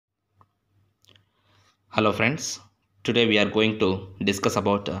Hello friends, today we are going to discuss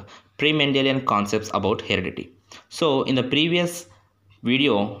about pre-Mendelian concepts about heredity. So in the previous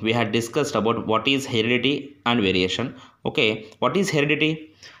video we had discussed about what is heredity and variation. Okay, what is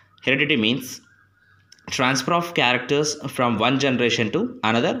heredity? Heredity means transfer of characters from one generation to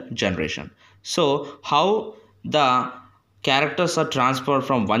another generation. So how the characters are transferred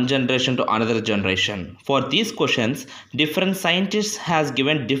from one generation to another generation? For these questions, different scientists has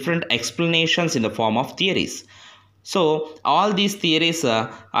given different explanations in the form of theories. So all these theories I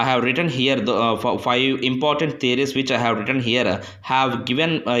have written here, the five important theories which I have written here have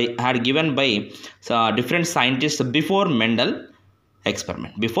given had given by different scientists before Mendel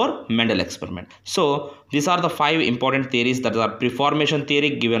experiment. So these are the five important theories, that are preformation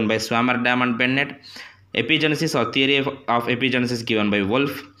theory given by Swammerdam and Bennett, epigenesis or theory of epigenesis given by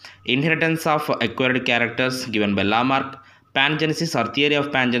Wolff, inheritance of acquired characters given by Lamarck, Pangenesis or theory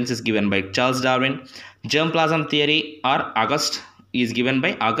of pangenesis given by Charles Darwin, germplasm theory or August is given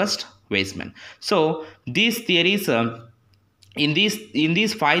by August Weismann. So these theories in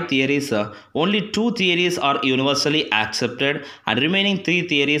these five theories, only two theories are universally accepted and remaining three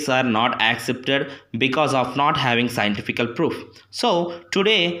theories are not accepted because of not having scientific proof. So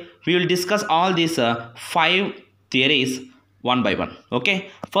today we will discuss all these five theories one by one.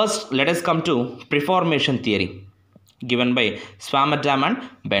 Okay, first let us come to preformation theory given by Swammerdam and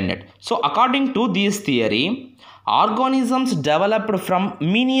Bennett. So according to this theory, organisms developed from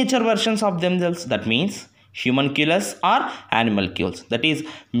miniature versions of themselves, that means humunculus or animalcules, that is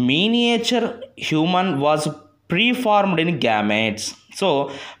miniature human was preformed in gametes.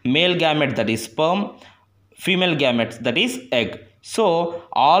 So male gamete, that is sperm, female gamete, that is egg. So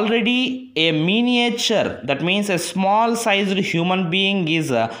already a miniature, that means a small sized human being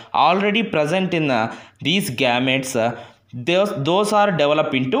is already present in these gametes. Those are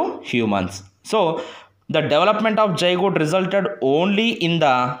developed into humans. So the development of zygote resulted only in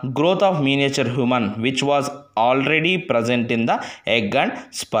the growth of miniature human, which was already present in the egg and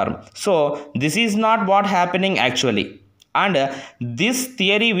sperm. So this is not what happening actually. And this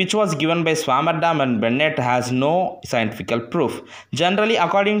theory, which was given by Swammerdam and Bennett, has no scientific proof. Generally,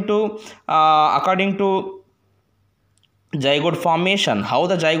 according to zygote formation, how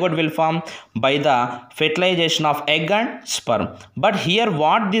the zygote will form? By the fertilization of egg and sperm. But here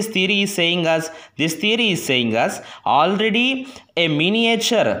what this theory is saying us, already a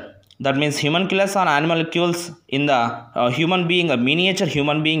miniature, that means humunculus or animalcules in the human being, a miniature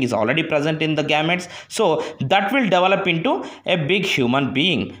human being is already present in the gametes. So that will develop into a big human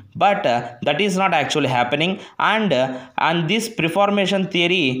being. But that is not actually happening. And this preformation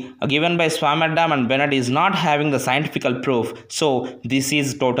theory given by Swammerdam and Bennett is not having the scientific proof. So this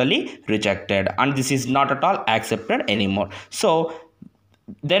is totally rejected and this is not at all accepted anymore. So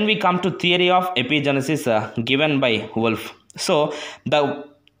then we come to theory of epigenesis given by Wolff. So the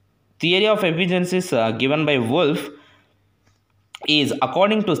theory of epigenesis given by Wolff is,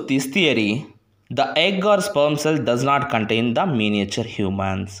 according to this theory, the egg or sperm cell does not contain the miniature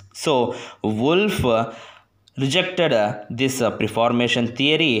humans. So Wolff rejected this preformation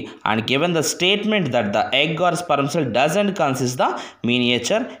theory and given the statement that the egg or sperm cell doesn't consist the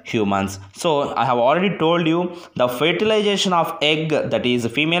miniature humans. So I have already told you, the fertilization of egg, that is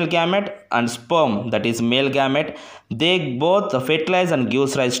female gamete, and sperm, that is male gamete, they both fertilize and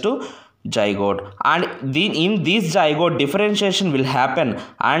gives rise to zygote. And in this zygote differentiation will happen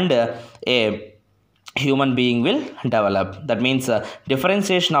and a human being will develop. That means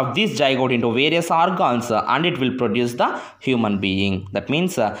differentiation of this zygote into various organs and it will produce the human being, that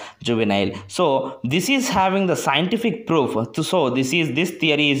means juvenile. So this is having the scientific proof. So this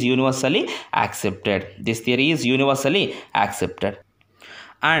theory is universally accepted.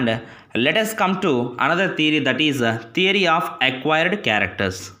 And let us come to another theory, that is theory of acquired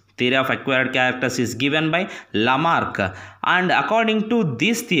characters. Theory of acquired characters is given by Lamarck, and according to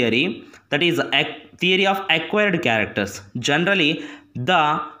this theory, that is theory of acquired characters, generally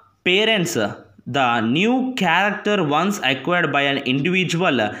the parents, the new character once acquired by an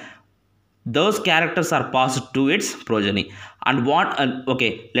individual, those characters are passed to its progeny. And what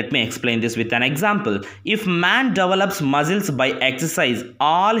okay, let me explain this with an example. If man develops muscles by exercise,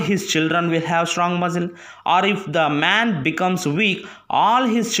 all his children will have strong muscle. Or if the man becomes weak, all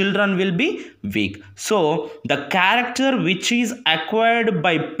his children will be weak. So the character which is acquired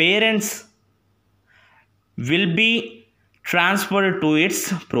by parents will be transferred to its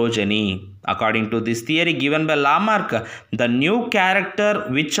progeny. According to this theory given by Lamarck, the new character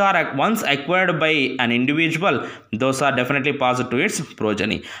which are once acquired by an individual, those are definitely passed to its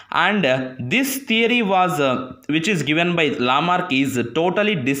progeny. And this theory was which is given by Lamarck is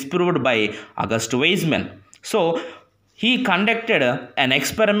totally disproved by August Weismann. So he conducted an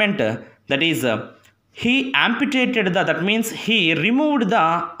experiment, that is he amputated the, that means he removed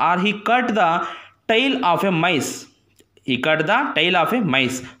the, or he cut the tail of a mice. He cut the tail of a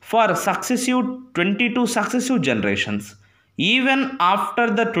mice for 22 successive generations. Even after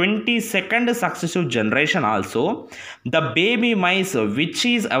the 22nd successive generation also, the baby mice which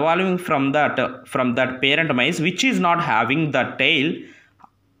is evolving from that parent mice which is not having the tail,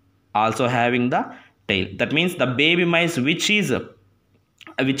 also having the tail. That means the baby mice which is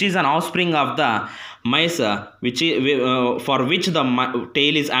an offspring of the mice for which the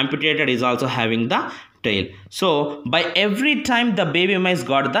tail is amputated is also having the tail. So by every time the baby mice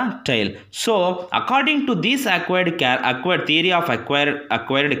got the tail. So according to this acquired theory of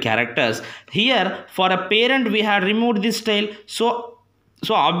acquired characters, here for a parent we had removed this tail. So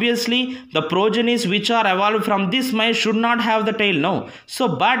obviously the progenies which are evolved from this mice should not have the tail. No. So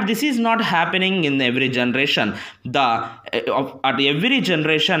but this is not happening in every generation. At every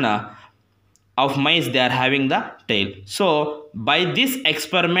generation of mice they are having the tail. So by this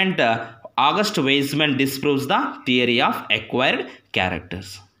experiment August Weismann disproves the theory of acquired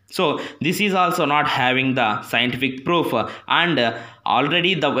characters. So this is also not having the scientific proof, and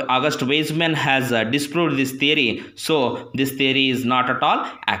already the August Weismann has disproved this theory. So this theory is not at all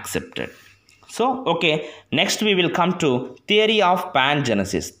accepted. So okay, next we will come to theory of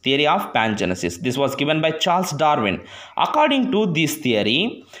pangenesis. Theory of pangenesis. This was given by Charles Darwin. According to this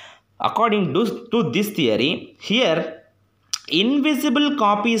theory, here invisible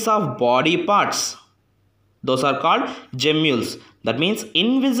copies of body parts, those are called gemmules. That means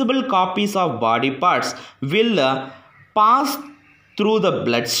invisible copies of body parts will pass through the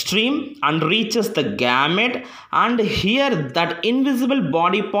bloodstream and reaches the gamete, and here that invisible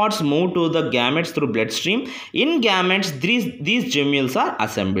body parts move to the gametes through bloodstream. In gametes these gemmules are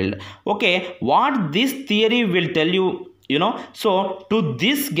assembled. Okay, what this theory will tell you, so to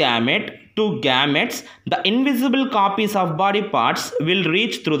gametes the invisible copies of body parts will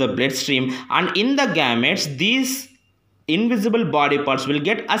reach through the bloodstream, and in the gametes these invisible body parts will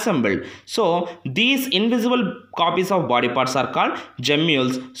get assembled. So these invisible copies of body parts are called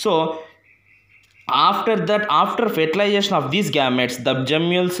gemmules. So after fertilization of these gametes, the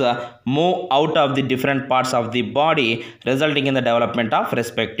gemmules move out of the different parts of the body, resulting in the development of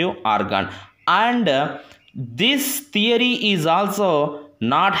respective organ. And this theory is also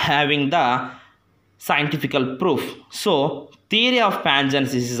not having the scientific proof. So theory of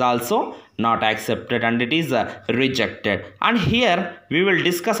pangenesis is also not accepted and it is rejected. And here we will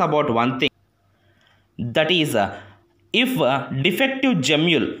discuss about one thing, that is if defective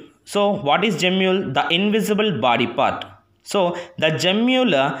gemmule. So what is gemmule? The invisible body part. So the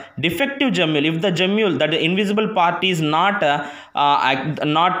gemmule, defective gemmule, if the gemmule, that the invisible part is not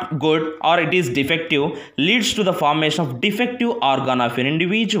good or it is defective, leads to the formation of defective organ of an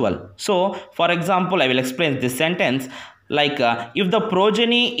individual. So for example, I will explain this sentence like if the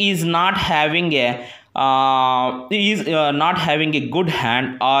progeny is not having a good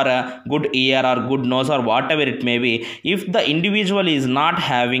hand or a good ear or good nose or whatever it may be, if the individual is not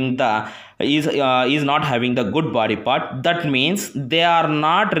having the good body part, that means they are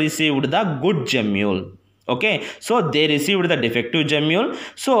not received the good gemmule. Okay, so they received the defective gemmule,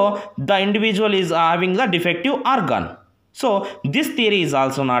 so the individual is having the defective organ. So this theory is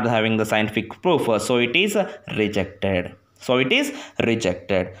also not having the scientific proof, so it is rejected.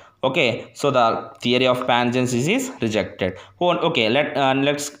 Okay, so the theory of pangenesis is rejected. Okay,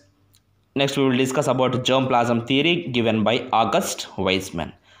 next we will discuss about germplasm theory given by August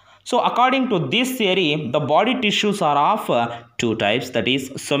Weismann. So according to this theory, the body tissues are of two types, that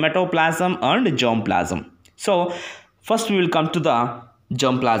is somatoplasm and germplasm. So first we will come to the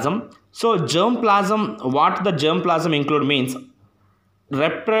germplasm. So germplasm, what the germplasm include means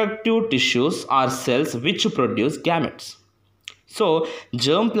reproductive tissues or cells which produce gametes. So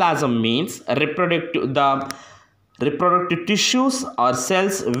germplasm means reproductive tissues or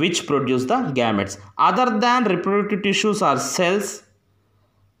cells which produce the gametes. Other than reproductive tissues or cells,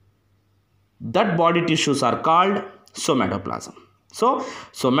 that body tissues are called somatoplasm. So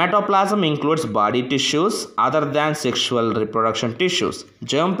somatoplasm includes body tissues other than sexual reproduction tissues.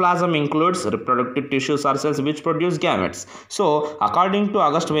 Germplasm includes reproductive tissues or cells which produce gametes. So according to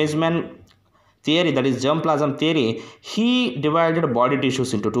August Weismann theory, that is germplasm theory, he divided body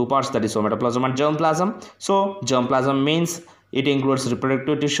tissues into two parts, that is somatoplasm and germplasm. So germplasm means it includes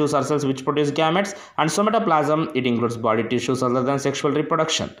reproductive tissues or cells which produce gametes, and somatoplasm, it includes body tissues other than sexual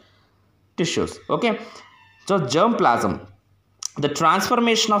reproduction tissues. Okay, so germplasm, the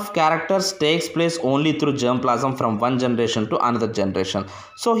transformation of characters takes place only through germplasm from one generation to another generation.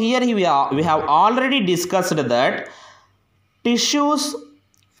 So here we have already discussed that tissues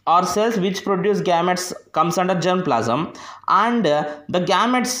or cells which produce gametes comes under germplasm, and the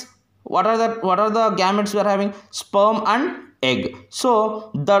gametes, what are the gametes we are having? Sperm and egg.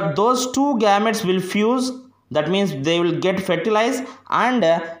 So those two gametes will fuse, that means they will get fertilized and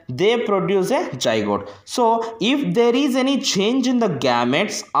they produce a zygote. So if there is any change in the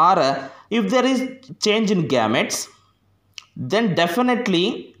gametes, or if there is change in gametes, then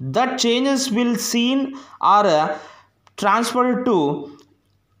definitely the changes will seen or transferred to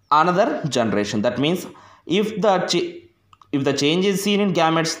another generation. That means if the change is seen in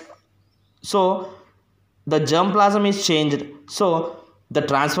gametes, so the germplasm is changed. So the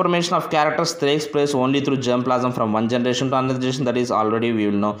transformation of characters takes place only through germplasm from one generation to another generation, that is already we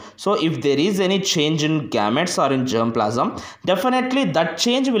will know. So if there is any change in gametes or in germplasm, definitely that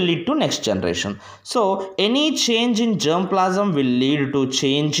change will lead to next generation. So any change in germplasm will lead to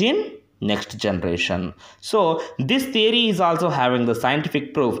change in next generation. So this theory is also having the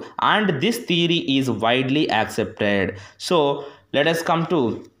scientific proof, and this theory is widely accepted. So let us come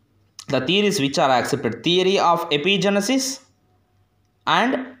to the theories which are accepted. Theory of epigenesis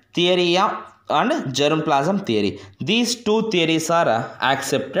and theory of germplasm theory. These two theories are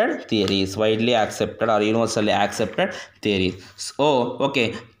accepted theories, widely accepted or universally accepted theories. So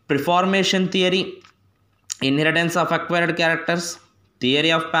okay, preformation theory, inheritance of acquired characters,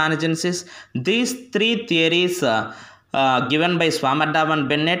 theory of Pangenesis. These three theories given by Swammerdam and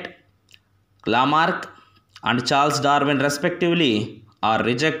Bennett, Lamarck and Charles Darwin respectively are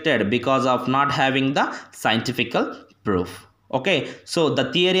rejected because of not having the scientific proof. Okay, so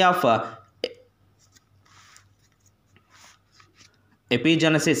the theory of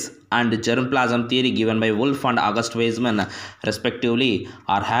epigenesis and germplasm theory given by Wolff and August Weismann respectively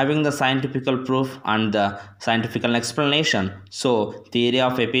are having the scientific proof and the scientific explanation. So theory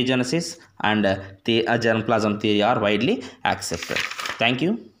of epigenesis and the germplasm theory are widely accepted. Thank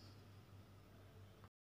you.